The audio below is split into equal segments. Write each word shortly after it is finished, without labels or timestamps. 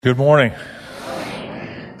Good morning.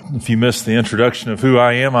 If you missed the introduction of who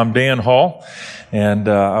I am, I'm Dan Hall, and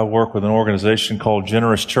I work with an organization called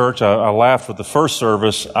Generous Church. I laughed with the first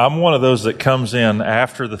service. I'm one of those that comes in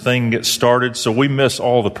after the thing gets started, so we miss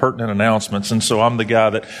all the pertinent announcements, and so I'm the guy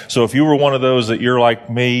that, so if you were one of those that you're like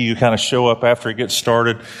me, you kind of show up after it gets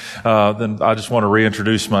started, then I just want to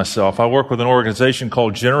reintroduce myself. I work with an organization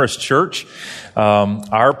called Generous Church.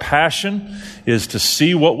 Our passion is to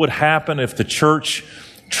see what would happen if the church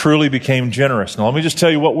truly became generous. Now, let me just tell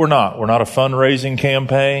you what we're not. We're not a fundraising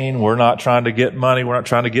campaign. We're not trying to get money. We're not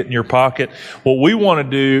trying to get in your pocket. What we want to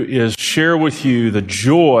do is share with you the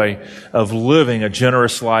joy of living a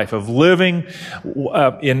generous life, of living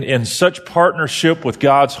in such partnership with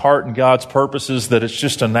God's heart and God's purposes that it's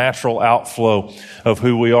just a natural outflow of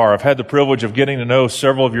who we are. I've had the privilege of getting to know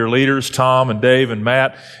several of your leaders, Tom and Dave and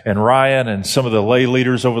Matt and Ryan, and some of the lay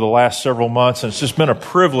leaders over the last several months. And it's just been a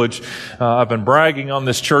privilege. I've been bragging on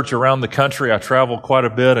this church around the country. I travel quite a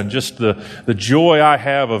bit, and just the joy I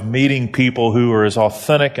have of meeting people who are as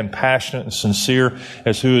authentic and passionate and sincere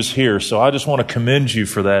as who is here. So I just want to commend you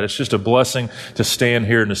for that. It's just a blessing to stand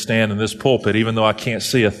here and to stand in this pulpit, even though I can't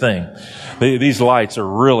see a thing. These lights are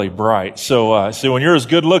really bright. So when you're as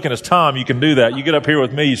good looking as Tom, you can do that. You get up here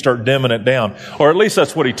with me, you start dimming it down. Or at least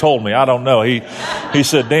that's what he told me. I don't know. He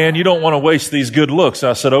said, Dan, you don't want to waste these good looks.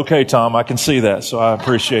 I said, okay, Tom, I can see that. So I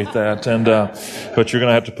appreciate that. And but you're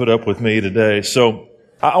going to have to put up with me today. So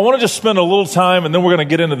I want to just spend a little time, and then we're going to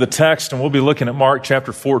get into the text, and we'll be looking at Mark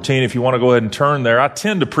chapter 14 if you want to go ahead and turn there. I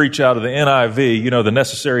tend to preach out of the NIV, the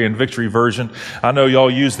Necessary and Victory version. I know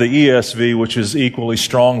y'all use the ESV, which is equally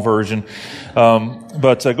strong version.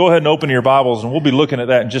 But go ahead and open your Bibles, and we'll be looking at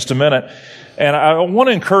that in just a minute. And I want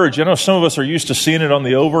to encourage you. I know some of us are used to seeing it on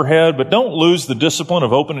the overhead, but don't lose the discipline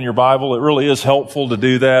of opening your Bible. It really is helpful to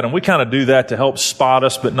do that. And we kind of do that to help spot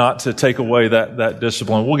us, but not to take away that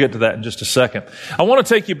discipline. We'll get to that in just a second. I want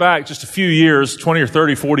to take you back just a few years, 20 or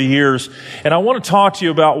 30, 40 years. And I want to talk to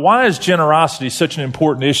you about why is generosity such an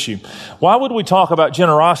important issue? Why would we talk about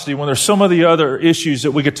generosity when there's so many other issues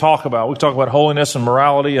that we could talk about? We talk about holiness and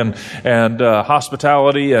morality and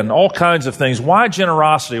hospitality and all kinds of things. Why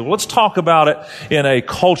generosity? Well, let's talk about it in a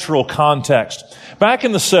cultural context. Back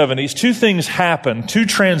in the 70s, two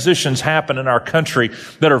transitions happened in our country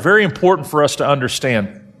that are very important for us to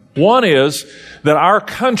understand. One is that our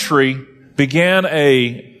country began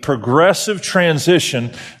a progressive transition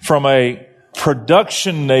from a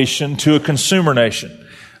production nation to a consumer nation.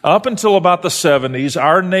 Up until about the 70s,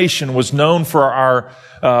 our nation was known for our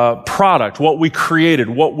product, what we created,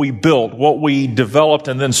 what we built, what we developed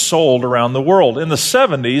and then sold around the world. In the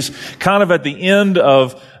 70s, kind of at the end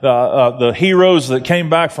of the heroes that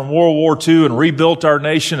came back from World War II and rebuilt our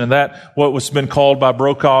nation, and that what was been called by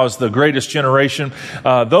Brokaw as the greatest generation.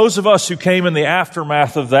 Those of us who came in the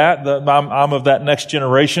aftermath of that, I'm of that next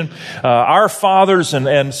generation. Our fathers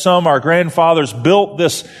and some our grandfathers built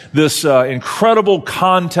this incredible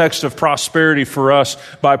context of prosperity for us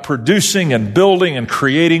by producing and building and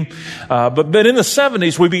creating. But in the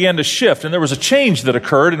 70s, we began to shift, and there was a change that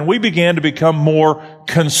occurred, and we began to become more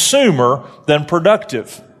consumer than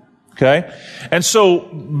productive. Okay? And so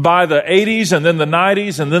by the 80s and then the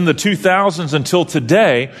 90s and then the 2000s until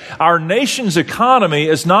today, our nation's economy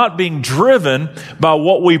is not being driven by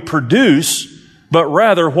what we produce, but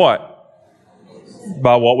rather what?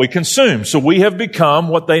 By what we consume. So we have become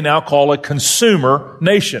what they now call a consumer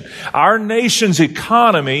nation. Our nation's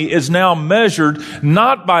economy is now measured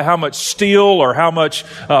not by how much steel or how much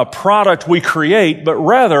product we create, but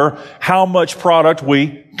rather how much product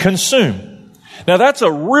we consume. Now that's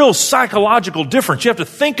a real psychological difference. You have to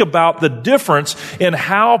think about the difference in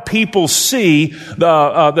how people see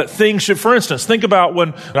that things should, for instance, think about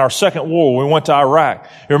when in our second war, when we went to Iraq.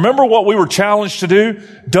 You remember what we were challenged to do?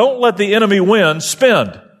 Don't let the enemy win,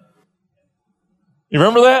 spend. You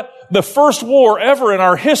remember that? The first war ever in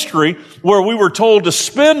our history where we were told to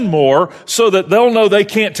spend more so that they'll know they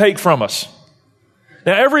can't take from us.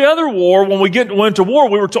 Now every other war, when we went to war,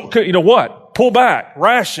 we were told, what? Pull back,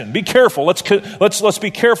 ration, be careful. Let's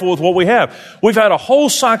be careful with what we have. We've had a whole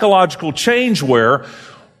psychological change where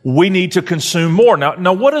we need to consume more.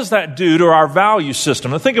 Now what does that do to our value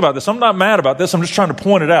system? Now think about this. I'm not mad about this. I'm just trying to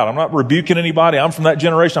point it out. I'm not rebuking anybody. I'm from that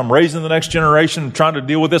generation. I'm raising the next generation, trying to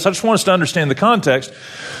deal with this. I just want us to understand the context.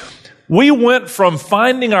 We went from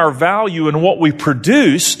finding our value in what we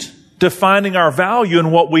produced to finding our value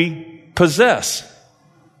in what we possess.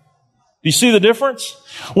 Do you see the difference?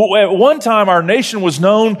 Well, at one time, our nation was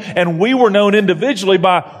known, and we were known individually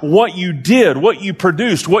by what you did, what you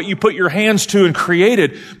produced, what you put your hands to and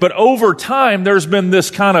created. But over time, there's been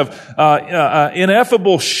this kind of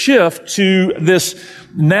ineffable shift to this.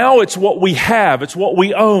 Now it's what we have, it's what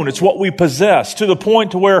we own, it's what we possess, to the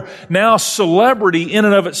point to where now celebrity in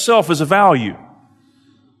and of itself is a value.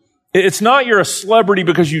 It's not you're a celebrity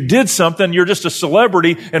because you did something, you're just a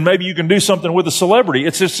celebrity and maybe you can do something with a celebrity.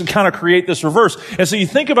 It's just to kind of create this reverse. And so you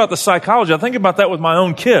think about the psychology. I think about that with my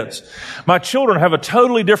own kids. My children have a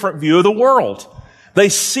totally different view of the world. They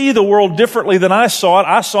see the world differently than I saw it.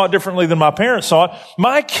 I saw it differently than my parents saw it.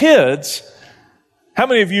 My kids, how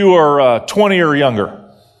many of you are 20 or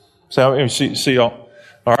younger? So see y'all.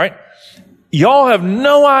 All right. Y'all have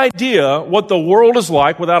no idea what the world is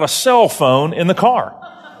like without a cell phone in the car.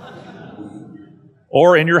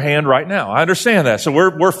 Or in your hand right now. I understand that. So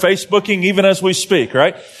we're Facebooking even as we speak,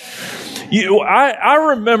 right? I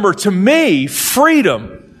remember, to me,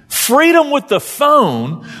 freedom with the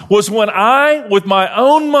phone was when I, with my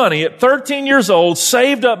own money at 13 years old,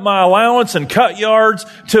 saved up my allowance and cut yards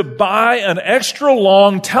to buy an extra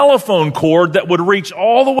long telephone cord that would reach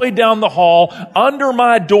all the way down the hall under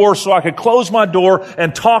my door so I could close my door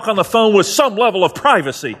and talk on the phone with some level of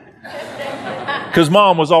privacy. Because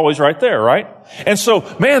mom was always right there, right? And so,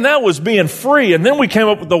 man, that was being free. And then we came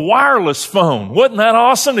up with the wireless phone. Wasn't that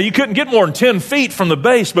awesome? You couldn't get more than 10 feet from the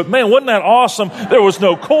base, but man, wasn't that awesome? There was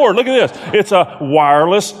no cord. Look at this. It's a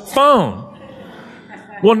wireless phone.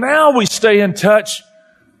 Well, now we stay in touch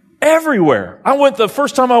everywhere. The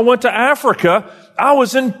first time I went to Africa, I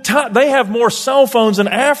was in touch. They have more cell phones in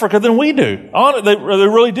Africa than we do. They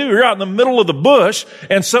really do. You're out in the middle of the bush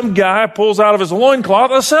and some guy pulls out of his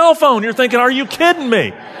loincloth a cell phone. You're thinking, are you kidding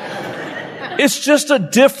me? It's just a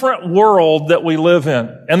different world that we live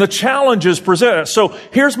in. And the challenges presented. So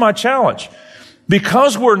here's my challenge.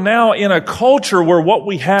 Because we're now in a culture where what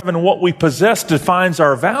we have and what we possess defines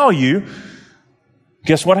our value,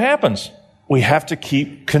 guess what happens? We have to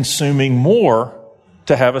keep consuming more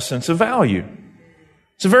to have a sense of value.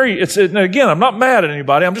 Again, I'm not mad at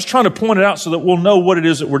anybody. I'm just trying to point it out so that we'll know what it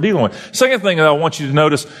is that we're dealing with. Second thing that I want you to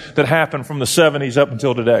notice that happened from the 70s up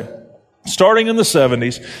until today. Starting in the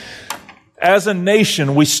 70s, as a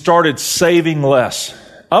nation, we started saving less.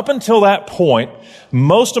 Up until that point,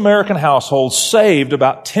 most American households saved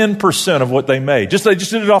about 10% of what they made. They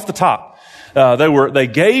just did it off the top. They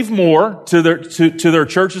gave more to their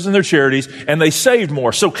churches and their charities, and they saved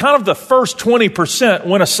more. So kind of the first 20%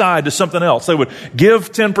 went aside to something else. They would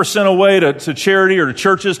give 10% away to charity or to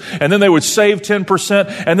churches, and then they would save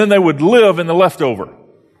 10%, and then they would live in the leftover.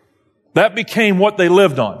 That became what they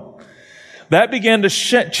lived on. That began to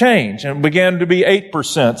change and began to be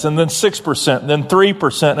 8%, and then 6%, and then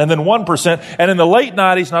 3%, and then 1%. And in the late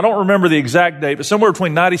 90s, and I don't remember the exact date, but somewhere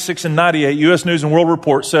between 96 and 98, U.S. News and World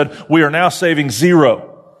Report said, we are now saving zero.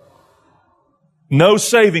 No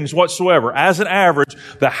savings whatsoever. As an average,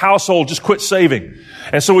 the household just quit saving.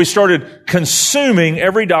 And so we started consuming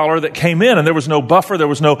every dollar that came in, and there was no buffer, then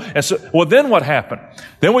what happened?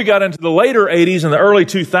 Then we got into the later 80s and the early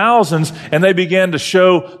 2000s, and they began to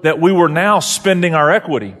show that we were now spending our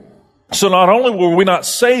equity. So not only were we not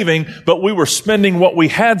saving, but we were spending what we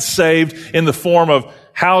had saved in the form of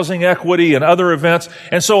housing equity and other events.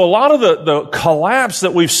 And so a lot of the collapse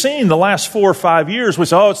that we've seen the last 4 or 5 years, we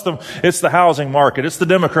say, it's the housing market, it's the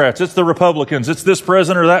Democrats, it's the Republicans, it's this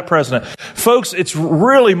president or that president. Folks, it's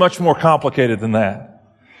really much more complicated than that.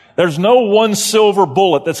 There's no one silver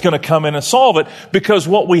bullet that's going to come in and solve it, because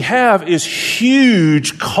what we have is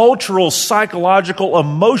huge cultural, psychological,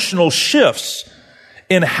 emotional shifts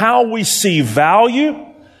in how we see value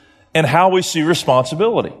and how we see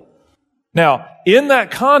responsibility. Now, in that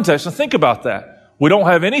context, and think about that. We don't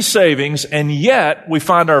have any savings, and yet we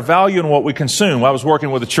find our value in what we consume. I was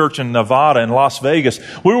working with a church in Nevada, in Las Vegas.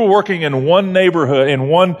 We were working in one neighborhood, in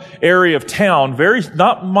one area of town,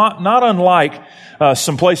 not unlike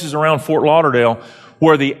some places around Fort Lauderdale,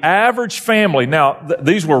 where the average family, now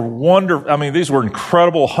these were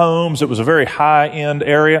incredible homes. It was a very high-end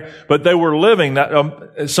area, but they were living,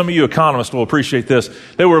 some of you economists will appreciate this,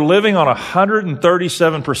 they were living on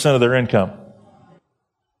 137% of their income.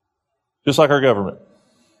 Just like our government.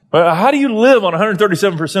 But how do you live on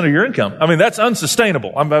 137% of your income? I mean, that's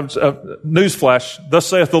unsustainable. Newsflash, thus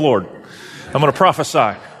saith the Lord. I'm going to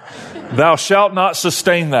prophesy. Thou shalt not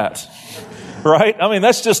sustain that. Right? I mean,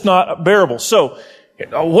 that's just not bearable. So,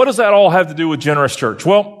 what does that all have to do with Generous Church?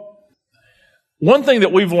 Well, One thing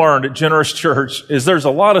that we've learned at Generous Church is there's a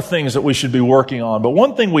lot of things that we should be working on, but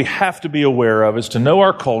one thing we have to be aware of is to know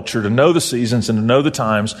our culture, to know the seasons, and to know the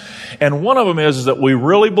times. And one of them is that we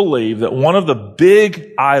really believe that one of the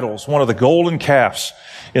big idols, one of the golden calves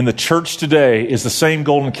in the church today is the same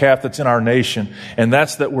golden calf that's in our nation, and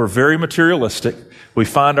that's that we're very materialistic. We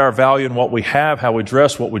find our value in what we have, how we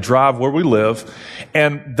dress, what we drive, where we live.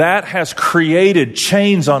 And that has created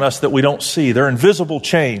chains on us that we don't see. They're invisible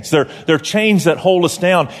chains. They're chains that hold us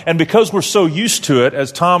down. And because we're so used to it,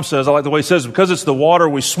 as Tom says, I like the way he says, because it's the water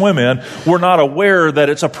we swim in, we're not aware that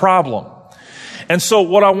it's a problem. And so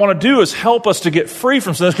what I want to do is help us to get free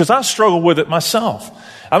from this, because I struggle with it myself.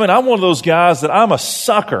 I mean, I'm one of those guys that I'm a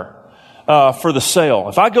sucker for the sale.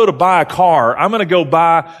 If I go to buy a car, I'm going to go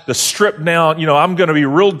buy the stripped down, I'm going to be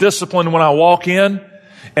real disciplined when I walk in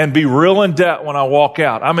and be real in debt when I walk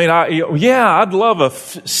out. I mean, I'd love a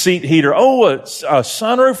seat heater. Oh, a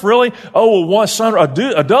sunroof, really? Oh, one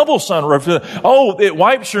sunroof, a double sunroof. Oh, it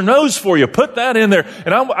wipes your nose for you. Put that in there.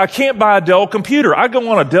 And I can't buy a Dell computer. I go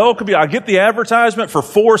on a Dell computer. I get the advertisement for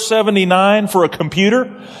 $479 for a computer.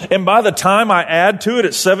 And by the time I add to it,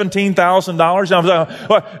 it's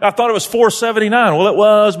 $17,000. I thought it was $479. Well, it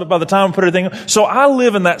was, but by the time I put everything, so I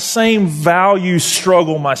live in that same value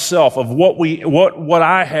struggle myself of what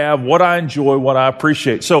I have, what I enjoy, what I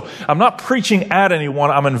appreciate. So I'm not preaching at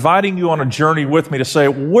anyone. I'm inviting you on a journey with me to say,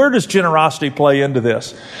 where does generosity play into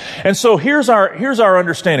this? And so here's our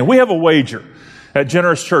understanding. We have a wager. At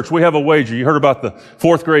Generous Church, we have a wager. You heard about the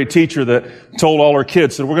 4th grade teacher that told all her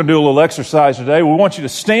kids that we're going to do a little exercise today. We want you to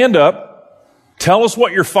stand up, tell us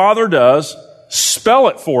what your father does, spell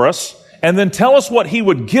it for us, and then tell us what he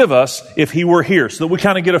would give us if he were here, so that we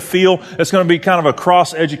kind of get a feel. It's going to be kind of a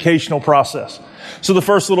cross-educational process. So the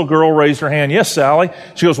first little girl raised her hand. Yes, Sally.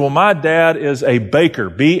 She goes, well, my dad is a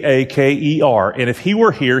baker, B-A-K-E-R. And if he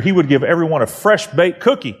were here, he would give everyone a fresh baked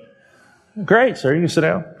cookie. Great, sir. You can sit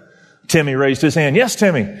down. Timmy raised his hand. Yes,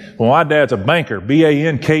 Timmy. Well, my dad's a banker,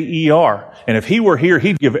 B-A-N-K-E-R. And if he were here,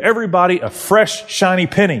 he'd give everybody a fresh, shiny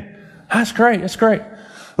penny. That's great. That's great.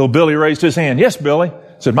 Little Billy raised his hand. Yes, Billy.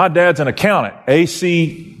 Said, my dad's an accountant,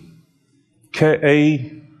 A-C-K-A-K.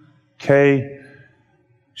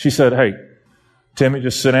 She said, hey, Timmy,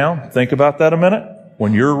 just sit down. Think about that a minute.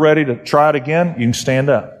 When you're ready to try it again, you can stand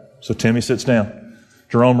up. So Timmy sits down.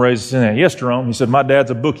 Jerome raises his hand. Yes, Jerome. He said, my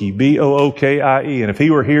dad's a bookie, B-O-O-K-I-E. And if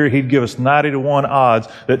he were here, he'd give us 90-1 odds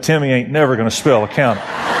that Timmy ain't never going to spell accountant.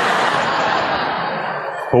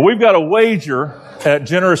 Well, we've got a wager at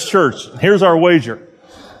Generous Church. Here's our wager.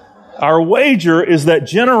 Our wager is that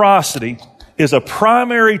generosity is a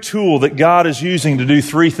primary tool that God is using to do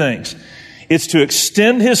 3 things. It's to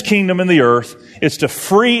extend His kingdom in the earth. It's to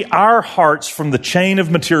free our hearts from the chain of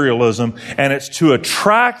materialism. And it's to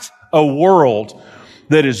attract a world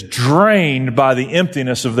that is drained by the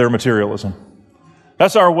emptiness of their materialism.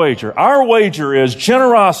 That's our wager. Our wager is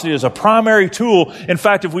generosity is a primary tool. In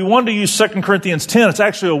fact, if we wanted to use 2 Corinthians 10, it's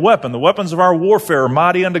actually a weapon. The weapons of our warfare are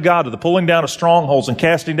mighty unto God, to the pulling down of strongholds and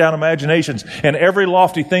casting down imaginations and every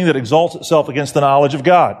lofty thing that exalts itself against the knowledge of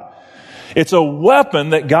God. It's a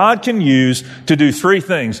weapon that God can use to do 3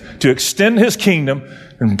 things: to extend His kingdom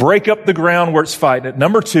and break up the ground where it's fighting it.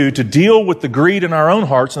 Number 2, to deal with the greed in our own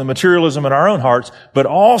hearts and the materialism in our own hearts, but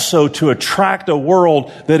also to attract a world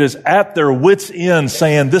that is at their wits' end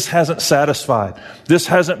saying, this hasn't satisfied. This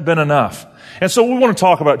hasn't been enough. And so we want to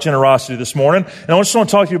talk about generosity this morning. And I just want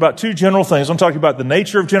to talk to you about 2 general things. I'm talking about the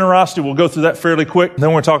nature of generosity. We'll go through that fairly quick. And then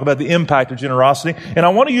we're going to talk about the impact of generosity. And I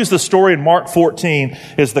want to use the story in Mark 14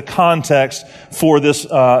 as the context for these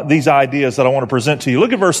ideas that I want to present to you.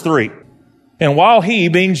 Look at verse 3. And while he,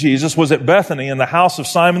 being Jesus, was at Bethany in the house of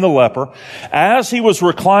Simon the leper, as he was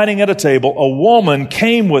reclining at a table, a woman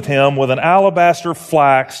came with him with an alabaster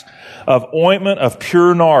flask of ointment of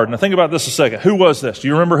pure nard. Now think about this a second. Who was this? Do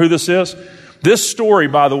you remember who this is? This story,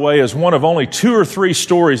 by the way, is one of only 2 or 3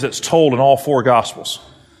 stories that's told in all 4 Gospels.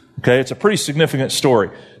 Okay, it's a pretty significant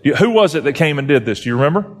story. Who was it that came and did this? Do you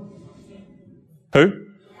remember? Who?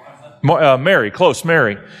 Mary, close,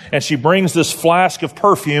 Mary. And she brings this flask of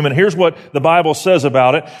perfume, and here's what the Bible says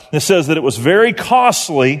about it. It says that it was very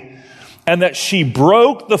costly, and that she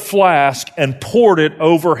broke the flask and poured it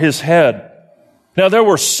over his head. Now, there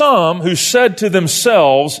were some who said to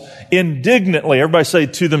themselves indignantly, everybody say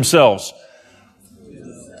to themselves.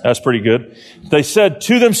 That's pretty good. They said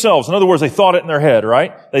to themselves, in other words, they thought it in their head,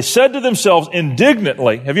 right? They said to themselves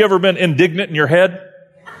indignantly. Have you ever been indignant in your head?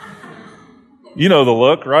 You know the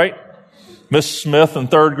look, right? Miss Smith in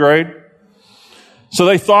 3rd grade. So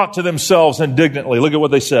they thought to themselves indignantly. Look at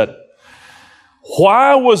what they said.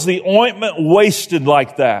 Why was the ointment wasted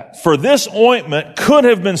like that? For this ointment could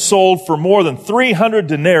have been sold for more than 300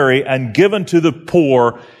 denarii and given to the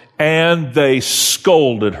poor, and they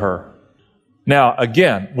scolded her. Now,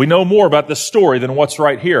 again, we know more about this story than what's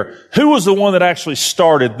right here. Who was the one that actually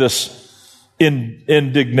started this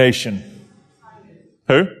indignation?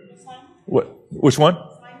 Who? Which one?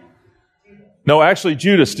 No, actually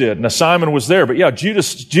Judas did. Now Simon was there, but yeah,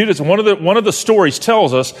 Judas, one of the stories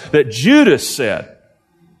tells us that Judas said,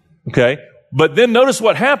 okay, but then notice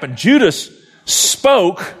what happened. Judas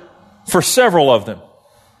spoke for several of them.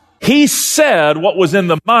 He said what was in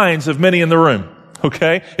the minds of many in the room.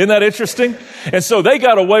 Okay? Isn't that interesting? And so they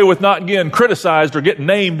got away with not getting criticized or getting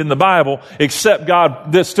named in the Bible, except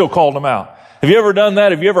God that still called them out. Have you ever done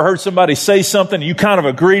that? Have you ever heard somebody say something and you kind of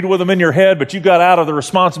agreed with them in your head, but you got out of the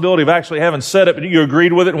responsibility of actually having said it, but you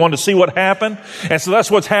agreed with it and wanted to see what happened? And so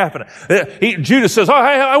that's what's happening. Judas says, oh,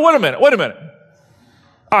 hey, wait a minute.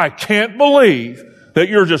 I can't believe that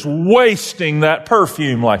you're just wasting that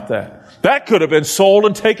perfume like that. That could have been sold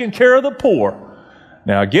and taken care of the poor.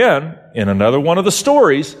 Now again, in another one of the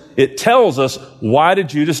stories, it tells us why did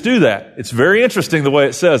Judas do that. It's very interesting the way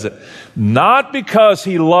it says it. Not because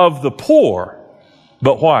he loved the poor,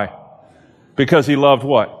 but why? Because he loved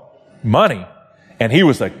what? Money. And he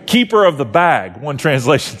was the keeper of the bag. One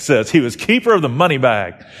translation says he was keeper of the money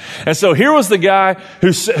bag. And so here was the guy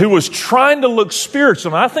who was trying to look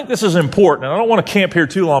spiritual. And I think this is important. And I don't want to camp here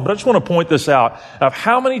too long, but I just want to point this out of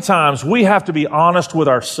how many times we have to be honest with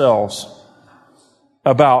ourselves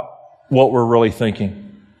about what we're really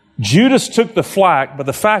thinking. Judas took the flack, but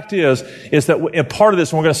the fact is that and part of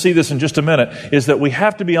this, and we're going to see this in just a minute, is that we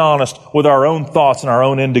have to be honest with our own thoughts and our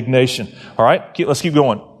own indignation. All right? Let's keep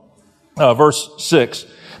going. Verse 6.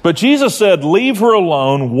 But Jesus said, leave her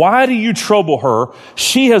alone. Why do you trouble her?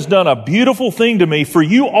 She has done a beautiful thing to me, for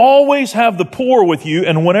you always have the poor with you,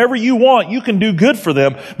 and whenever you want, you can do good for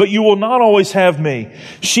them, but you will not always have me.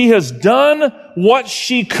 She has done what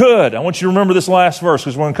she could. I want you to remember this last verse,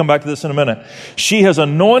 because we're going to come back to this in a minute. She has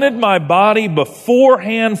anointed my body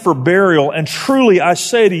beforehand for burial, and truly I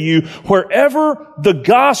say to you, wherever the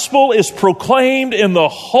gospel is proclaimed in the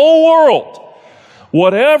whole world,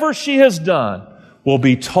 whatever she has done will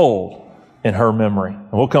be told in her memory.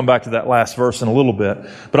 And we'll come back to that last verse in a little bit.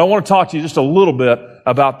 But I want to talk to you just a little bit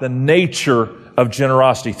about the nature of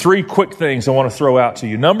generosity. 3 quick things I want to throw out to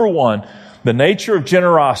you. Number 1, the nature of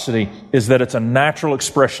generosity is that it's a natural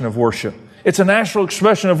expression of worship. It's a natural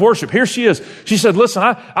expression of worship. Here she is. She said, listen,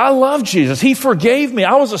 I love Jesus. He forgave me.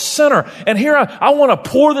 I was a sinner. And here I want to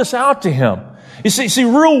pour this out to Him. You see,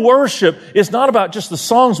 real worship is not about just the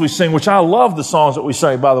songs we sing, which I love the songs that we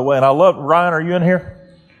sing, by the way. And I love, Ryan, are you in here?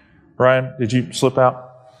 Ryan, did you slip out?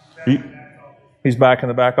 He's back in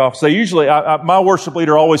the back office. They usually, my worship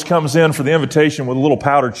leader always comes in for the invitation with a little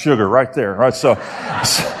powdered sugar right there, right? So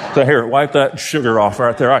here, wipe that sugar off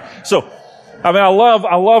right there. All right. So, I love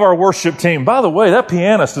our worship team. By the way, that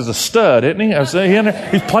pianist is a stud, isn't he?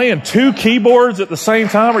 He's playing 2 keyboards at the same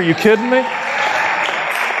time. Are you kidding me?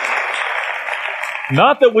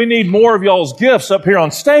 Not that we need more of y'all's gifts up here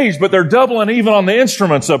on stage, but they're doubling even on the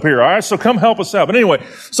instruments up here. All right. So come help us out. But anyway,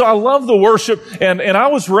 so I love the worship, and I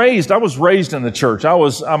was raised in the church.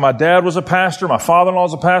 My dad was a pastor. My father-in-law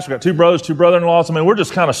was a pastor. Got 2 brothers, 2 brother-in-laws. We're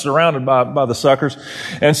just kind of surrounded by the suckers.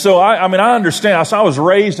 And so I understand. So I was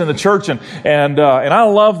raised in the church, and I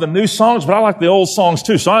love the new songs, but I like the old songs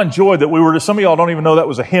too. So I enjoyed that some of y'all don't even know that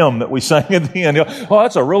was a hymn that we sang at the end. Oh,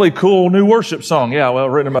 that's a really cool new worship song. Yeah. Well,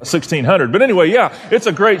 written about 1600. But anyway, yeah. It's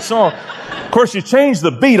a great song. Of course, you changed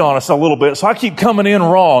the beat on us a little bit, so I keep coming in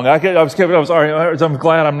wrong. I'm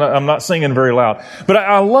glad I'm not singing very loud. But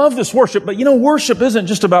I love this worship. But worship isn't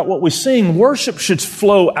just about what we sing. Worship should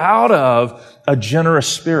flow out of a generous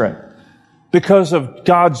spirit because of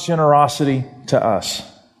God's generosity to us.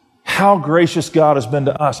 How gracious God has been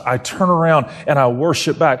to us. I turn around and I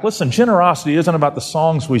worship back. Listen, generosity isn't about the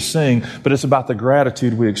songs we sing, but it's about the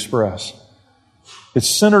gratitude we express. It's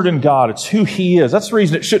centered in God. It's who He is. That's the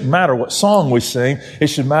reason it shouldn't matter what song we sing. It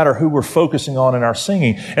should matter who we're focusing on in our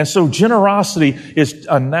singing. And so generosity is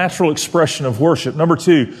a natural expression of worship. Number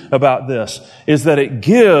 2 about this is that it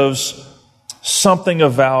gives something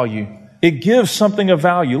of value. It gives something of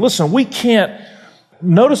value. Listen,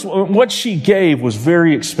 notice what she gave was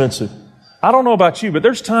very expensive. I don't know about you, but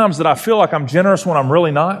there's times that I feel like I'm generous when I'm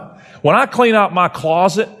really not. When I clean out my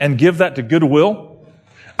closet and give that to Goodwill,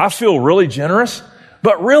 I feel really generous.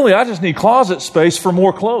 But really, I just need closet space for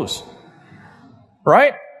more clothes.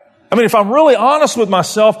 Right? If I'm really honest with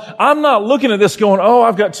myself, I'm not looking at this going, oh,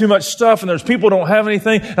 I've got too much stuff and there's people who don't have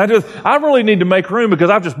anything. I really need to make room because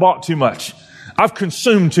I've just bought too much. I've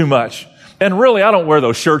consumed too much. And really, I don't wear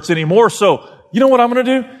those shirts anymore. So you know what I'm going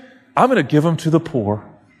to do? I'm going to give them to the poor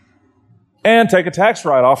and take a tax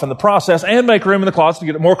write-off in the process and make room in the closet to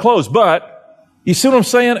get more clothes. But you see what I'm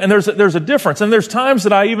saying? And there's a difference. And there's times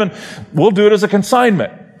that we'll do it as a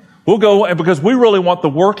consignment. We'll go, and because we really want the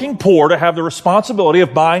working poor to have the responsibility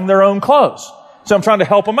of buying their own clothes. So I'm trying to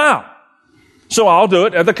help them out. So I'll do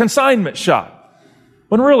it at the consignment shop.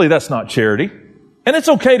 When really that's not charity. And it's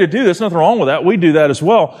okay to do this. Nothing wrong with that. We do that as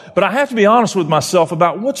well. But I have to be honest with myself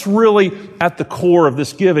about what's really at the core of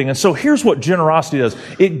this giving. And so here's what generosity does.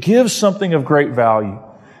 It gives something of great value.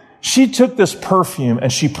 She took this perfume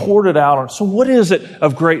and she poured it out on. So what is it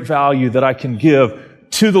of great value that I can give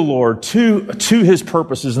to the Lord, to His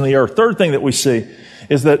purposes in the earth? Third thing that we see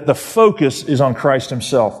is that the focus is on Christ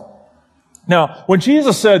Himself. Now, when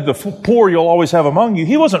Jesus said, the poor you'll always have among you,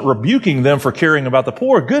 He wasn't rebuking them for caring about the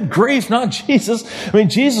poor. Good grief, not Jesus. I mean,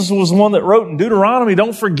 Jesus was the one that wrote in Deuteronomy,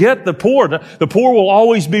 don't forget the poor. The poor will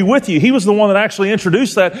always be with you. He was the one that actually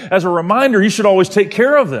introduced that as a reminder. You should always take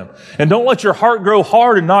care of them. And don't let your heart grow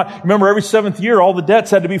hard and not, remember every seventh year, all the debts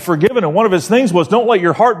had to be forgiven. And one of His things was, don't let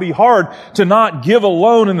your heart be hard to not give a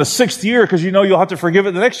loan in the sixth year because you know you'll have to forgive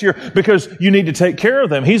it the next year because you need to take care of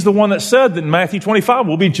them. He's the one that said that in Matthew 25,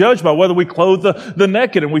 we'll be judged by whether we clothe the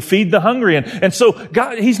naked and we feed the hungry. And so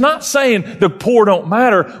God, He's not saying the poor don't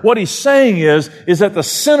matter. What He's saying is that the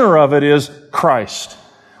center of it is Christ.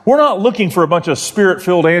 We're not looking for a bunch of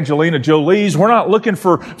spirit-filled Angelina Jolies. We're not looking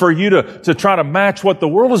for you to try to match what the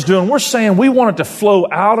world is doing. We're saying we want it to flow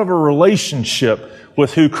out of a relationship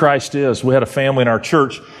with who Christ is. We had a family in our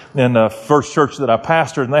church, in the first church that I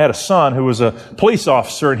pastored, and they had a son who was a police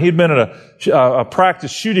officer, and he'd been at a practice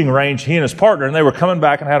shooting range, he and his partner, and they were coming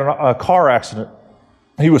back and had a car accident.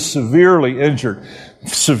 He was severely injured,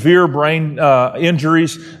 severe brain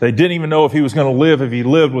injuries. They didn't even know if he was going to live. If he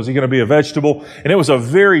lived, was he going to be a vegetable? And it was a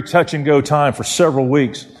very touch-and-go time for several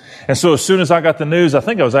weeks. And so as soon as I got the news, I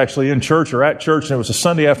think I was actually in church or at church, and it was a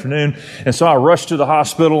Sunday afternoon. And so I rushed to the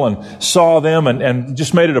hospital and saw them and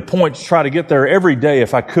just made it a point to try to get there every day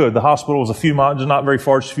if I could. The hospital was a few miles, not very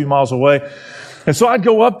far, just a few miles away. And so I'd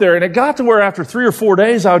go up there, and it got to where after 3 or 4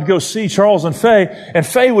 days, I would go see Charles and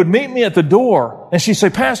Faye would meet me at the door, and she'd say,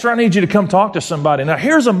 Pastor, I need you to come talk to somebody. Now,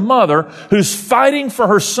 here's a mother who's fighting for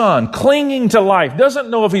her son, clinging to life, doesn't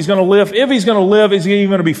know if he's going to live, if he's going to live, is he even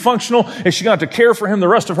going to be functional, is she going to have to care for him the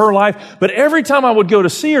rest of her life? But every time I would go to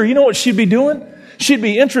see her, you know what she'd be doing? She'd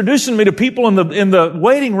be introducing me to people in the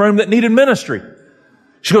waiting room that needed ministry.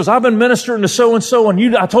 She goes, I've been ministering to so-and-so,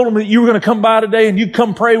 and I told them that you were going to come by today, and you'd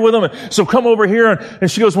come pray with them, and so come over here.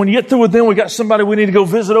 And she goes, when you get through with them, we got somebody we need to go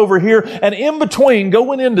visit over here. And in between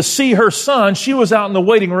going in to see her son, she was out in the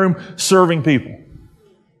waiting room serving people.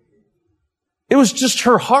 It was just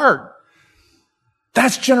her heart.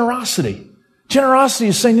 That's generosity. Generosity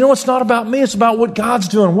is saying, you know, it's not about me, it's about what God's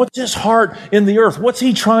doing. What's His heart in the earth? What's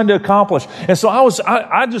He trying to accomplish? And so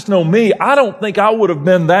I just know me, I don't think I would have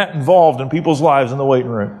been that involved in people's lives in the waiting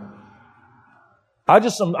room.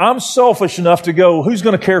 I'm selfish enough to go, who's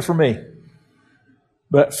going to care for me?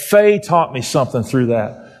 But Faye taught me something through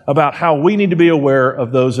that about how we need to be aware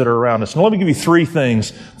of those that are around us. Now let me give you 3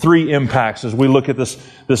 things, 3 impacts as we look at this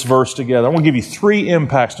verse together. I want to give you 3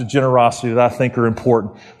 impacts to generosity that I think are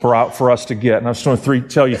important for us to get. And I'm just going to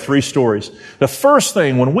tell you 3 stories. The first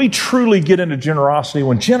thing, when we truly get into generosity,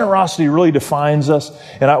 when generosity really defines us,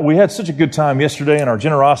 and we had such a good time yesterday in our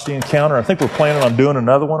generosity encounter. I think we're planning on doing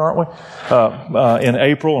another one, aren't we? In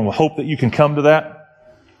April, and we hope that you can come to that.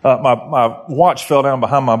 My watch fell down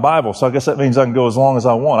behind my Bible, so I guess that means I can go as long as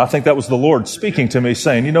I want. I think that was the Lord speaking to me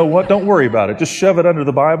saying, you know what, don't worry about it. Just shove it under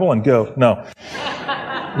the Bible and go. No.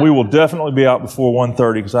 We will definitely be out before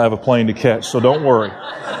 1:30 because I have a plane to catch, so don't worry.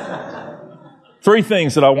 3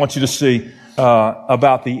 things that I want you to see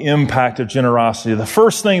about the impact of generosity. The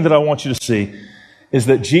first thing that I want you to see is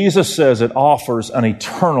that Jesus says it offers an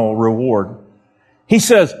eternal reward. He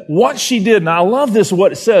says, what she did, and I love this,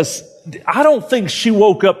 what it says, I don't think she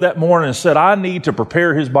woke up that morning and said, I need to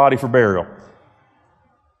prepare his body for burial.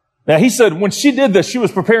 Now, he said, when she did this, she was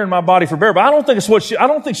preparing my body for burial. But I don't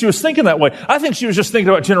think she was thinking that way. I think she was just thinking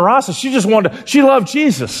about generosity. She loved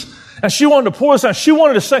Jesus. And she wanted to pour this out. She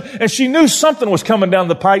wanted to say, and she knew something was coming down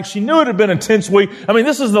the pike. She knew it had been an intense week. I mean,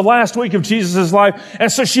 this is the last week of Jesus' life.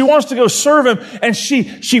 And so she wants to go serve him. And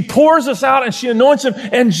she pours this out and she anoints him.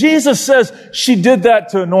 And Jesus says, she did that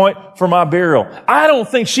to anoint for my burial. I don't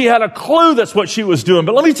think she had a clue that's what she was doing.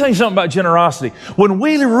 But let me tell you something about generosity. When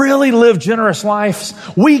we really live generous lives,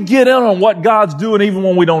 we get in on what God's doing even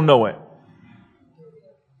when we don't know it.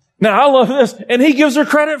 Now, I love this. And he gives her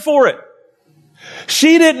credit for it.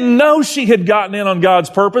 She didn't know she had gotten in on God's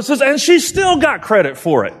purposes, and she still got credit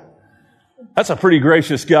for it. That's a pretty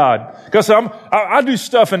gracious God. Because I do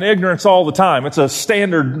stuff in ignorance all the time. It's a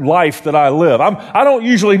standard life that I live. I don't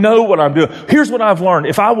usually know what I'm doing. Here's what I've learned.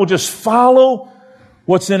 If I will just follow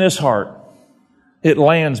what's in His heart, it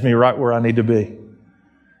lands me right where I need to be.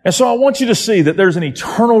 And so I want you to see that there's an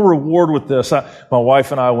eternal reward with this. My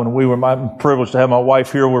wife and I, I'm privileged to have my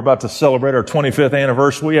wife here. We're about to celebrate our 25th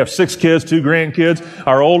anniversary. We have 6 kids, 2 grandkids.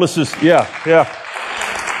 Our oldest is, yeah.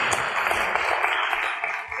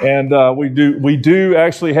 And we do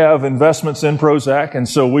actually have investments in Prozac, and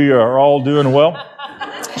so we are all doing well.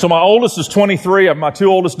 So my oldest is 23. My 2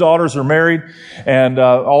 oldest daughters are married, and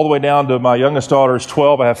all the way down to my youngest daughter is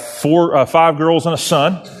 12. I have 5 girls and a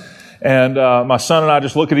son. And my son and I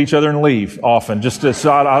just look at each other and leave often. Just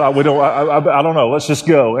I don't know. Let's just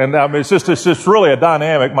go. And I mean, it's just really a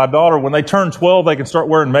dynamic. My daughter, when they turn 12, they can start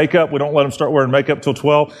wearing makeup. We don't let them start wearing makeup till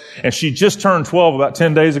 12. And she just turned 12 about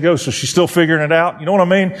 10 days ago, so she's still figuring it out. You know what I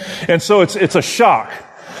mean? And so it's a shock.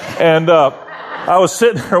 And I was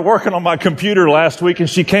sitting there working on my computer last week, and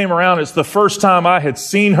she came around. It's the first time I had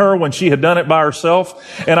seen her when she had done it by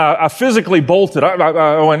herself. And I physically bolted.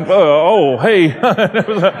 I went, oh, hey.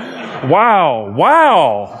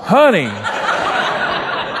 Wow, honey.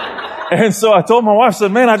 And so I told my wife, I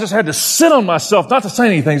said, man, I just had to sit on myself not to say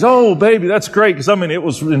anything. Oh, baby, that's great. Because, it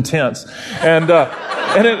was intense. And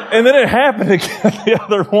then it happened again the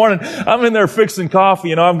other morning. I'm in there fixing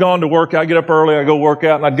coffee. I've gone to work. I get up early. I go work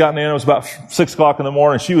out. And I'd gotten in. It was about 6 o'clock in the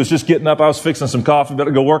morning. She was just getting up. I was fixing some coffee.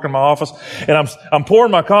 Better go work in my office. And I'm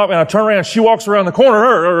pouring my coffee. And I turn around. And she walks around the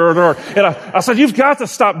corner. And I said, you've got to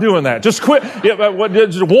stop doing that. Just quit.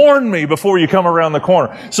 Just warn me before you come around the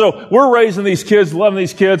corner. So we're raising these kids, loving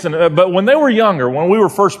these kids. But when they were younger, when we were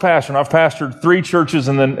first pastoring, I've pastored 3 churches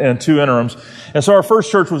and 2 interims. And so our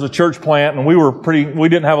first church was a church plant, and we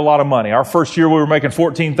didn't have a lot of money. Our first year we were making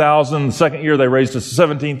 $14,000. The second year they raised us to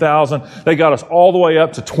 $17,000. They got us all the way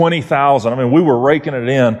up to $20,000. We were raking it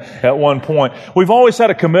in at one point. We've always had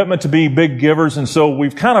a commitment to be big givers, and so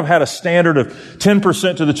we've kind of had a standard of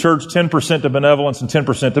 10% to the church, 10% to benevolence, and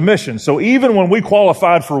 10% to mission. So even when we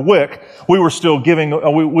qualified for WIC, we were still giving.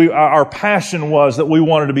 Our passion was that we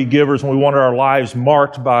wanted to be givers, and we wanted our lives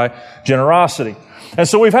marked by generosity. And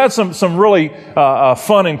so we've had some really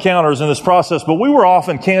fun encounters in this process, but we were off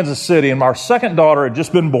in Kansas City, and our second daughter had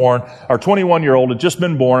just been born. Our 21-year-old had just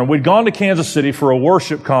been born, and we'd gone to Kansas City for a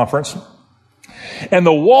worship conference, and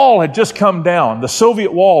the wall had just come down. The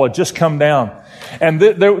Soviet wall had just come down. And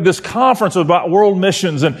this conference was about world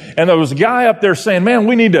missions, and there was a guy up there saying, man,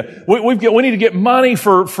 we need to get money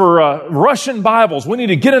for Russian Bibles. We need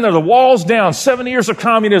to get into the walls down. 70 years of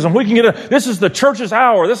communism. We can this is the church's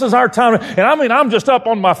hour. This is our time. And I'm just up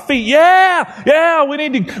on my feet. Yeah, we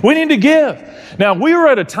need to give. Now, we were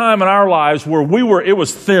at a time in our lives where it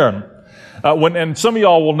was thin. And some of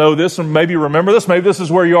y'all will know this and maybe remember this. Maybe this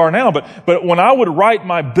is where you are now. But when I would write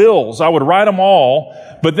my bills, I would write them all,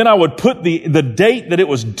 but then I would put the date that it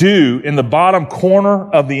was due in the bottom corner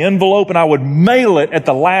of the envelope, and I would mail it at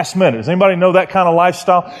the last minute. Does anybody know that kind of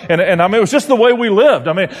lifestyle? And it was just the way we lived.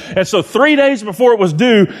 And so 3 days before it was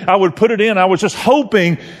due, I would put it in. I was just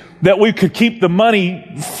hoping that we could keep the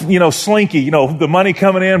money, slinky, the money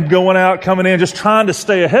coming in, going out, coming in, just trying to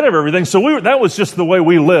stay ahead of everything. So that was just the way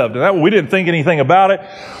we lived. And we didn't think anything about it.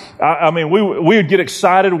 We would get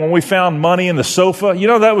excited when we found money in the sofa.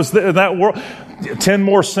 That was that world. 10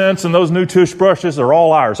 more cents and those new toothbrushes are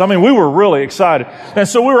all ours. We were really excited. And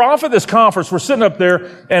so we were off at this conference. We're sitting up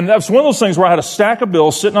there, and that was one of those things where I had a stack of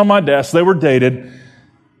bills sitting on my desk. They were dated.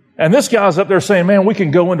 And this guy's up there saying, man, we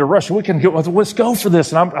can go into Russia. Let's go for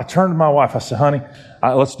this. And I turned to my wife. I said, honey,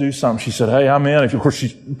 let's do something. She said, hey, I'm in. Of course,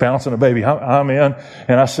 she's bouncing a baby. I'm in.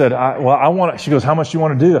 And I said, I want it. She goes, how much do you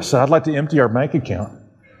want to do? I said, I'd like to empty our bank account.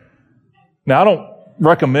 Now, I don't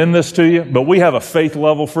recommend this to you, but we have a faith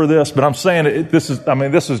level for this. But I'm saying this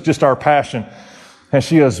is just our passion. And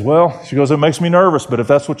she goes, it makes me nervous, but if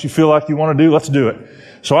that's what you feel like you want to do, let's do it.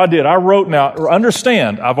 So I did. I wrote, now,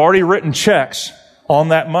 understand, I've already written checks on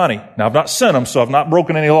that money. Now, I've not sent them, so I've not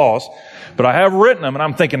broken any laws, but I have written them, and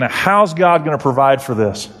I'm thinking, now, how's God going to provide for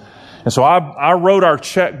this? And so I wrote our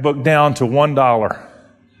checkbook down to $1.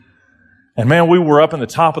 And man, we were up in the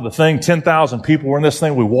top of the thing. 10,000 people were in this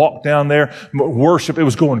thing. We walked down there, worship. It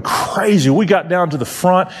was going crazy. We got down to the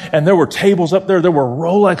front, and there were tables up there. There were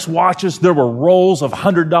Rolex watches. There were rolls of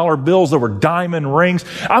 $100 bills. There were diamond rings.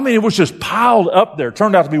 It was just piled up there. It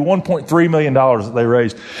turned out to be $1.3 million that they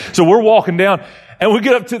raised. So we're walking down, and we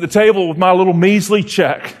get up to the table with my little measly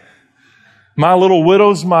check. My little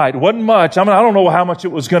widow's mite. Wasn't much. I don't know how much it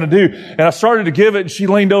was going to do. And I started to give it, and she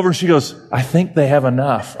leaned over and she goes, I think they have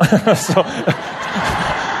enough. So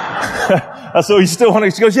So you still want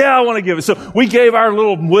to, she goes, yeah, I want to give it. So we gave our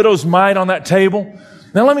little widow's mite on that table.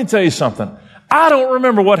 Now let me tell you something. I don't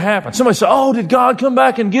remember what happened. Somebody said, oh, did God come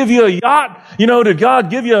back and give you a yacht? Did God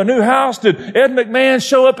give you a new house? Did Ed McMahon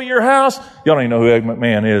show up at your house? Y'all don't even know who Ed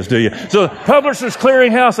McMahon is, do you? So Publishers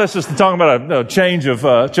Clearinghouse, that's just talking about a change of,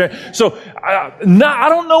 So I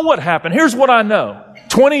don't know what happened. Here's what I know.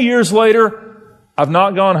 20 years later, I've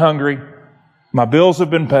not gone hungry. My bills have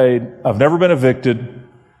been paid. I've never been evicted.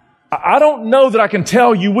 I don't know that I can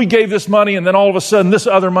tell you we gave this money and then all of a sudden this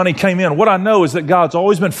other money came in. What I know is that God's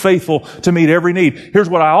always been faithful to meet every need. Here's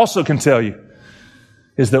what I also can tell you,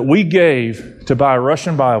 is that we gave to buy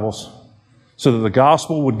Russian Bibles so that the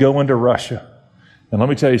gospel would go into Russia. And let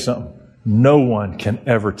me tell you something. No one can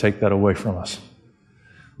ever take that away from us.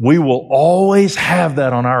 We will always have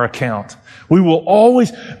that on our account. We will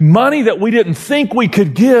always, money that we didn't think we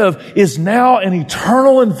could give is now an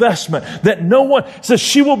eternal investment that no one says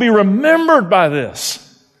she will be remembered by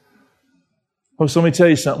this. Folks, let me tell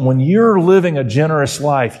you something. When you're living a generous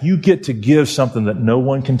life, you get to give something that no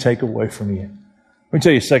one can take away from you. Let me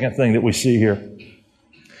tell you a second thing that we see here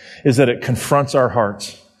is that it confronts our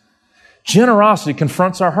hearts. Generosity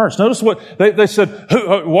confronts our hearts. Notice what they said,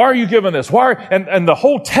 why are you giving this? Why? And the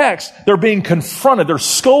whole text, they're being confronted. They're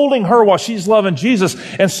scolding her while she's loving Jesus.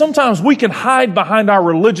 And sometimes we can hide behind our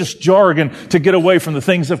religious jargon to get away from the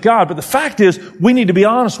things of God. But the fact is, we need to be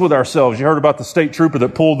honest with ourselves. You heard about the state trooper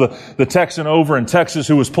that pulled the Texan over in Texas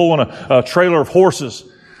who was pulling a trailer of horses.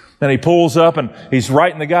 And he pulls up and he's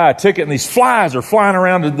writing the guy a ticket and these flies are flying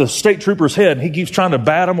around the state trooper's head. And he keeps trying to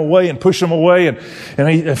bat them away and push them away.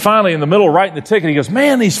 And finally in the middle of writing the ticket, he goes,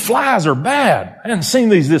 man, these flies are bad. I hadn't seen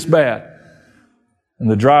these this bad. And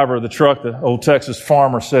the driver of the truck, the old Texas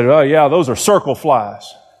farmer said, oh yeah, those are circle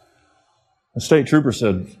flies. The state trooper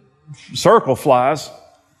said, circle flies?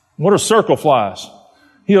 What are circle flies?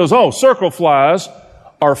 He goes, oh, circle flies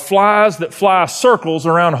are flies that fly circles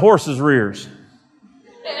around horses' rears.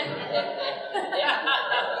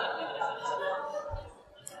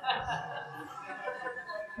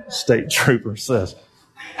 State trooper says,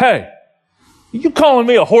 hey, you calling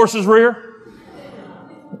me a horse's rear?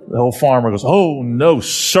 The old farmer goes, oh, no,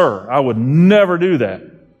 sir, I would never do that.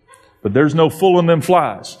 But there's no fooling them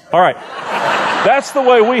flies. All right. That's the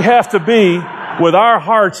way we have to be with our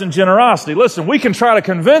hearts and generosity. Listen, we can try to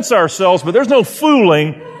convince ourselves, but there's no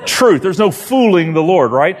fooling truth. There's no fooling the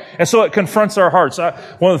Lord, right? And so it confronts our hearts.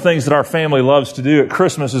 One of the things that our family loves to do at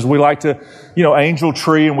Christmas is we like to, angel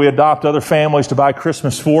tree, and we adopt other families to buy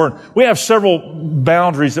Christmas for. And we have several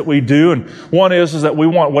boundaries that we do. And one is that we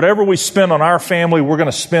want whatever we spend on our family, we're going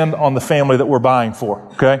to spend on the family that we're buying for.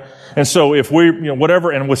 Okay? And so if we,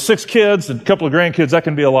 whatever, and with 6 kids and a couple of grandkids, that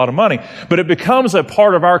can be a lot of money. But it becomes a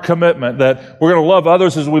part of our commitment that we're going to love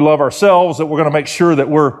others as we love ourselves, that we're going to make sure that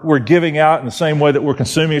we're giving out in the same way that we're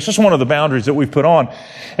consuming. It's just one of the boundaries that we've put on.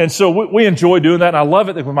 And so we enjoy doing that. And I love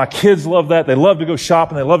it that my kids love that. They love to go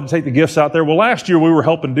shopping. They love to take the gifts out there. Well, last year we were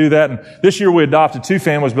helping do that. And this year we adopted 2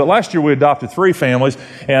 families, but last year we adopted 3 families.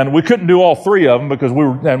 And we couldn't do all 3 of them because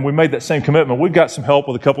we made that same commitment. We got some help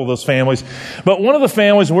with a couple of those families. But one of the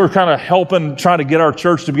families, we were kind of helping, trying to get our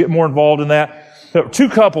church to get more involved in that. 2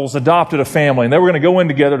 couples adopted a family, and they were going to go in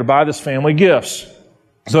together to buy this family gifts.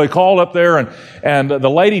 So they called up there, and the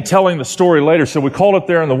lady telling the story later, so we called up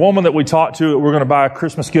there, and the woman that we talked to, we're going to buy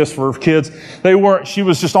Christmas gifts for her kids, she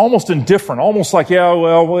was just almost indifferent, almost like, yeah,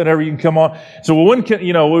 well, whatever, you can come on. So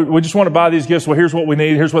we just want to buy these gifts. Well, here's what we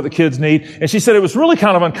need. Here's what the kids need. And she said it was really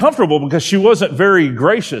kind of uncomfortable because she wasn't very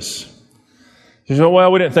gracious. She said,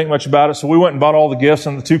 well, we didn't think much about it, so we went and bought all the gifts,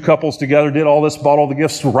 and the 2 couples together did all this, bought all the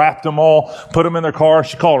gifts, wrapped them all, put them in their car.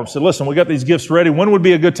 She called them, said, listen, we got these gifts ready. When would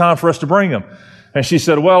be a good time for us to bring them? And she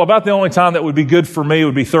said, well, about the only time that would be good for me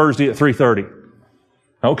would be Thursday at 3:30.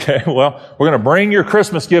 Okay, well, we're going to bring your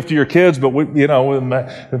Christmas gift to your kids, but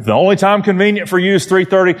the only time convenient for you is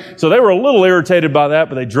 3:30. So they were a little irritated by that,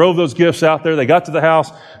 but they drove those gifts out there. They got to the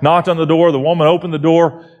house, knocked on the door. The woman opened the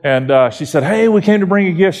door, and she said, hey, we came to bring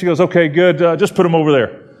you gifts. She goes, okay, good. Just put them over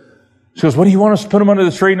there. She goes, what do you want us to put them under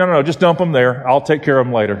the tree? No, just dump them there. I'll take care of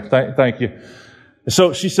them later. Thank you.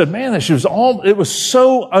 So she said, man, it was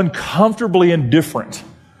so uncomfortably indifferent.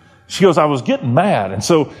 She goes, I was getting mad. And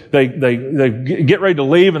so they get ready to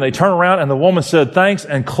leave, and they turn around, and the woman said, thanks,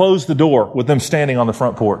 and closed the door with them standing on the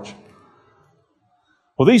front porch.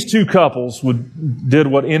 Well, these 2 couples did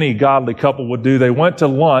what any godly couple would do. They went to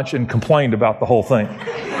lunch and complained about the whole thing.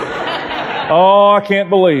 Oh, I can't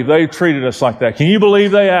believe they treated us like that. Can you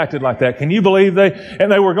believe they acted like that? Can you believe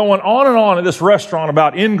and they were going on and on at this restaurant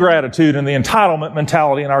about ingratitude and the entitlement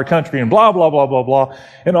mentality in our country and blah, blah, blah, blah, blah.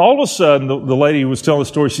 And all of a sudden, the lady who was telling the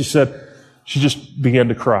story, she said, she just began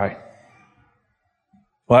to cry.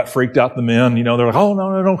 Well, that freaked out the men. They're like, oh,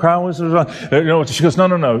 no, don't cry. She goes,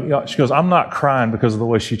 no. She goes, I'm not crying because of the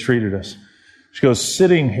way she treated us. She goes,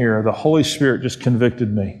 sitting here, the Holy Spirit just convicted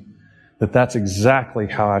me that that's exactly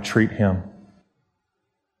how I treat him.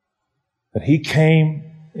 That he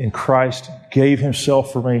came in Christ, gave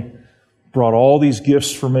himself for me, brought all these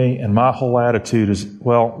gifts for me, and my whole attitude is,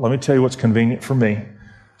 well, let me tell you what's convenient for me.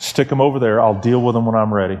 Stick them over there. I'll deal with them when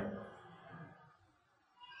I'm ready.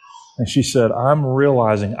 And she said, I'm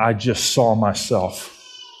realizing I just saw myself.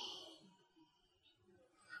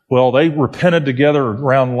 Well, they repented together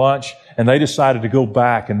around lunch, and they decided to go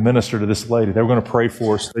back and minister to this lady. They were going to pray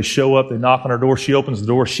for us. They show up, they knock on her door, she opens the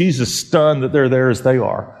door. She's as stunned that they're there as they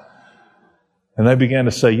are. And they began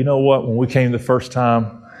to say, you know what, when we came the first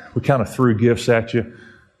time, we kind of threw gifts at you.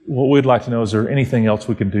 What we'd like to know, is there anything else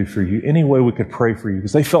we can do for you? Any way we could pray for you?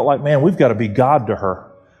 Because they felt like, man, we've got to be God to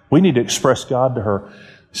her. We need to express God to her.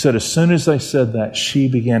 He said, as soon as they said that, she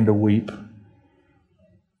began to weep.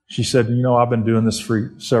 She said, I've been doing this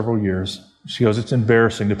for several years. She goes, it's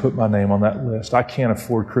embarrassing to put my name on that list. I can't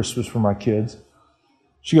afford Christmas for my kids.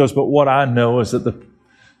 She goes, but what I know is that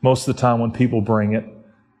most of the time when people bring it,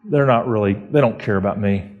 they don't care about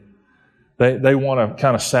me. They want to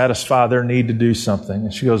kind of satisfy their need to do something.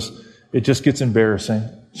 And she goes, it just gets embarrassing.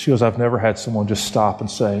 She goes, I've never had someone just stop and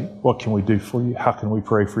say, what can we do for you? How can we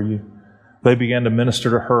pray for you? They began to minister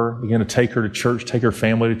to her, began to take her to church, take her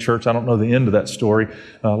family to church. I don't know the end of that story.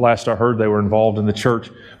 Last I heard, they were involved in the church.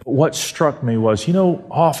 But what struck me was,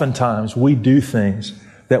 oftentimes we do things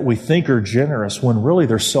that we think are generous when really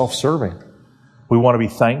they're self-serving. We want to be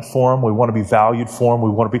thanked for them. We want to be valued for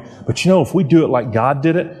them. But if we do it like God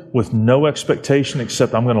did it, with no expectation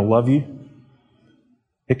except I'm going to love you,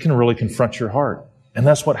 it can really confront your heart. And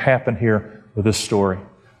that's what happened here with this story.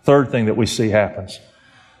 Third thing that we see happens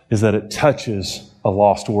is that it touches a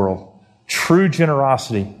lost world. True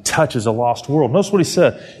generosity touches a lost world. Notice what he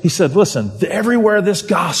said. He said, listen, everywhere this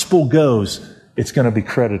gospel goes, it's going to be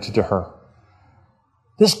credited to her.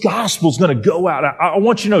 This gospel is going to go out. I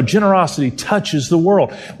want you to know generosity touches the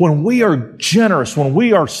world. When we are generous, when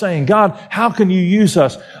we are saying, God, how can you use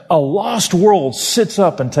us? A lost world sits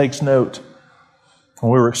up and takes note.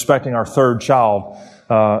 When we were expecting our third child,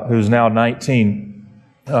 who's now 19,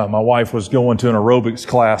 my wife was going to an aerobics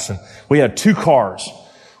class, and we had two cars.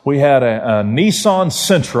 We had a Nissan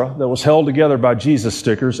Sentra that was held together by Jesus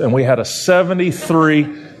stickers, and we had a 73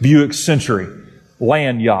 Buick Century.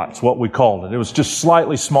 Land yacht's what we called it. It was just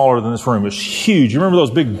slightly smaller than this room. It was huge. You remember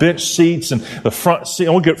those big bench seats and the front seat?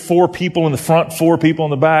 And we get 4 people in the front, 4 people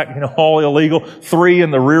in the back, all illegal. 3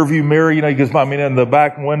 in the rear view mirror, because in the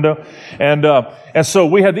back window. And so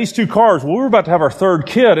we had these two cars. Well, we were about to have our third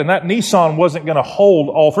kid, and that Nissan wasn't going to hold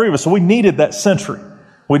all 3 of us. So we needed that Century.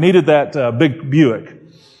 We needed that big Buick.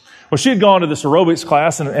 Well, she had gone to this aerobics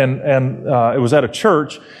class, and it was at a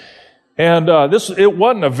church. And it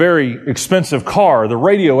wasn't a very expensive car. The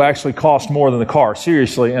radio actually cost more than the car,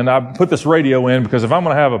 seriously. And I put this radio in because if I'm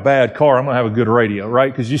going to have a bad car, I'm going to have a good radio,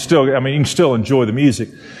 right? Because you can still enjoy the music.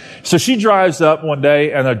 So she drives up one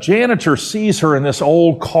day, and a janitor sees her in this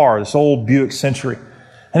old car, this old Buick Century.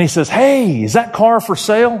 And he says, hey, is that car for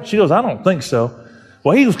sale? She goes, I don't think so.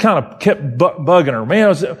 Well, he was kind of kept bugging her.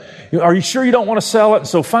 Man, are you sure you don't want to sell it? And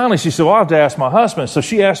so finally she said, well, I'll have to ask my husband. So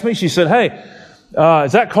she asked me, she said, hey,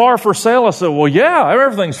 is that car for sale? I said, well, yeah,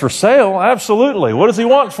 everything's for sale. Absolutely. What does he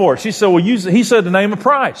want for it? She said, well, he said to name a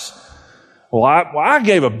price. Well, I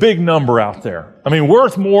gave a big number out there.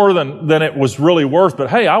 Worth more than it was really worth. But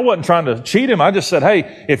hey, I wasn't trying to cheat him. I just said,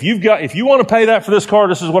 hey, if you want to pay that for this car,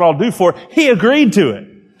 this is what I'll do for it. He agreed to it.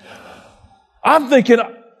 I'm thinking,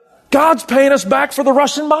 God's paying us back for the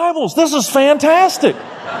Russian Bibles. This is fantastic.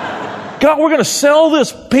 God, we're going to sell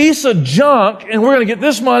this piece of junk and we're going to get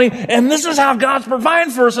this money, and this is how God's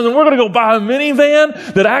providing for us. And then we're going to go buy a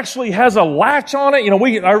minivan that actually has a latch on it.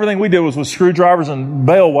 Everything we did was with screwdrivers and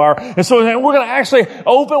bale wire. And so we're going to actually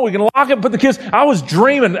open, we can lock it, put the kids. I was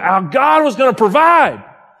dreaming how God was going to provide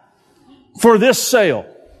for this sale.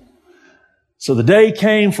 So the day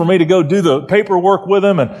came for me to go do the paperwork with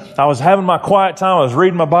him, and I was having my quiet time. I was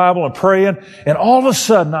reading my Bible and praying, and all of a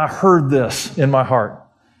sudden I heard this in my heart.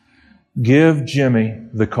 Give Jimmy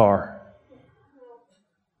the car.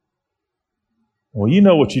 Well, you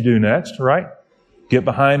know what you do next, right? Get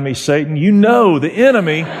behind me, Satan. You know the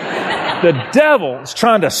enemy, the devil, is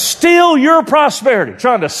trying to steal your prosperity,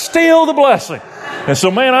 trying to steal the blessing. And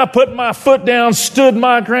so, man, I put my foot down, stood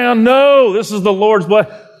my ground. No, this is the Lord's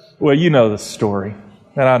blessing. Well, you know the story.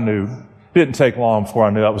 And I knew. It didn't take long before I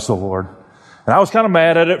knew that was the Lord. And I was kind of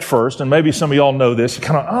mad at it first, and maybe some of y'all know this.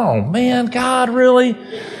 Kind of, oh, man, God, really?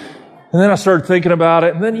 And then I started thinking about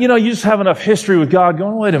it. And then, you just have enough history with God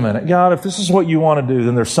going, wait a minute, God, if this is what you want to do,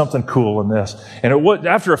 then there's something cool in this. And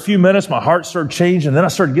after a few minutes, my heart started changing. Then I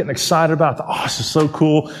started getting excited about it. This is so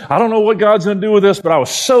cool. I don't know what God's going to do with this, but I was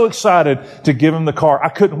so excited to give him the car. I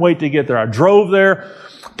couldn't wait to get there. I drove there,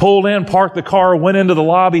 pulled in, parked the car, went into the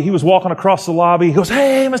lobby. He was walking across the lobby. He goes,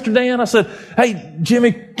 hey, Mr. Dan. I said, hey,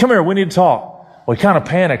 Jimmy, come here. We need to talk. Well, he kind of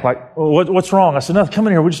panicked, like, what's wrong? I said, no, come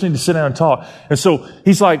in here. We just need to sit down and talk. And so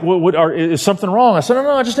he's like, is something wrong? I said, no,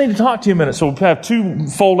 I just need to talk to you a minute. So we have 2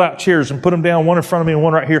 fold-out chairs and put them down, one in front of me and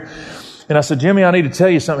one right here. And I said, Jimmy, I need to tell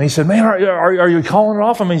you something. He said, man, are you calling it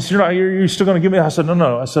off? I mean, you're still going to give me? I said,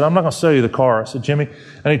 no. I said, I'm not going to sell you the car. I said, Jimmy,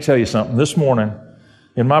 I need to tell you something. This morning,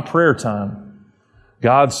 in my prayer time,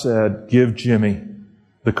 God said, give Jimmy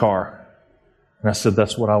the car. And I said,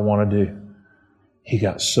 that's what I want to do. He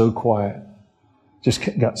got so quiet. Just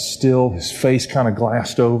got still. His face kind of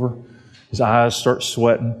glassed over. His eyes start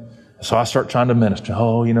sweating. So I start trying to minister.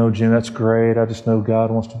 Oh, Jim, that's great. I just know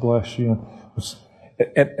God wants to bless you.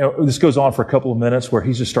 And this goes on for a couple of minutes where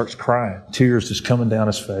he just starts crying. Tears just coming down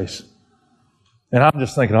his face. And I'm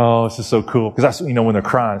just thinking, this is so cool. Because that's, when they're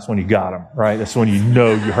crying, it's when you got them, right? That's when you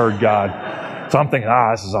know you heard God. So I'm thinking,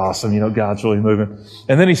 this is awesome. God's really moving.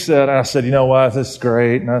 And then I said, you know what? This is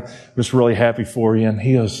great. And I'm just really happy for you. And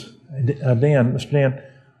he goes, Mr. Dan,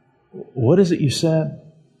 what is it you said?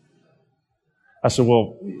 I said,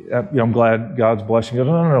 well, I'm glad God's blessing. He goes,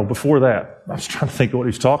 no. Before that, I was trying to think of what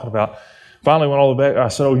he was talking about. Finally went all the way back. I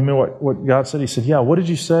said, you mean what God said? He said, yeah, what did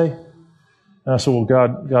you say? And I said, well,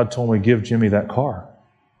 God told me to give Jimmy that car.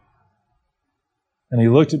 And he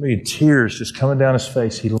looked at me, tears just coming down his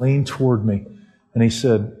face. He leaned toward me and he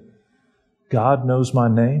said, God knows my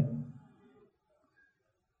name.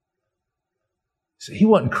 He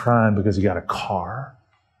wasn't crying because he got a car.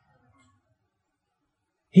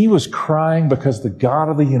 He was crying because the God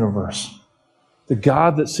of the universe, the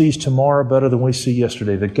God that sees tomorrow better than we see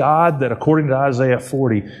yesterday, the God that, according to Isaiah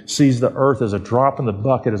 40, sees the earth as a drop in the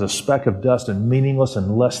bucket, as a speck of dust and meaningless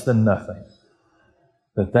and less than nothing,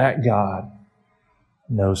 that God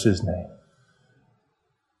knows his name.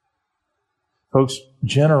 Folks,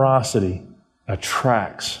 generosity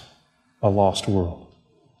attracts a lost world.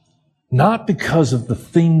 Not because of the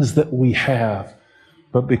things that we have,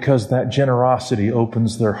 but because that generosity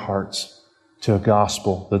opens their hearts to a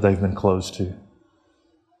gospel that they've been closed to.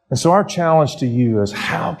 And so our challenge to you is,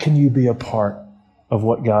 how can you be a part of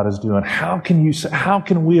what God is doing? How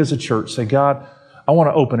can we as a church say, God, I want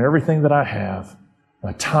to open everything that I have,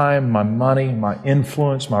 my time, my money, my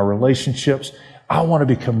influence, my relationships. I want to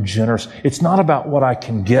become generous. It's not about what I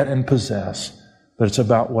can get and possess, but it's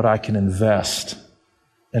about what I can invest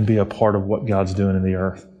and be a part of what God's doing in the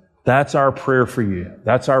earth. That's our prayer for you.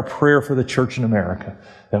 That's our prayer for the church in America,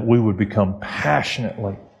 that we would become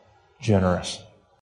passionately generous.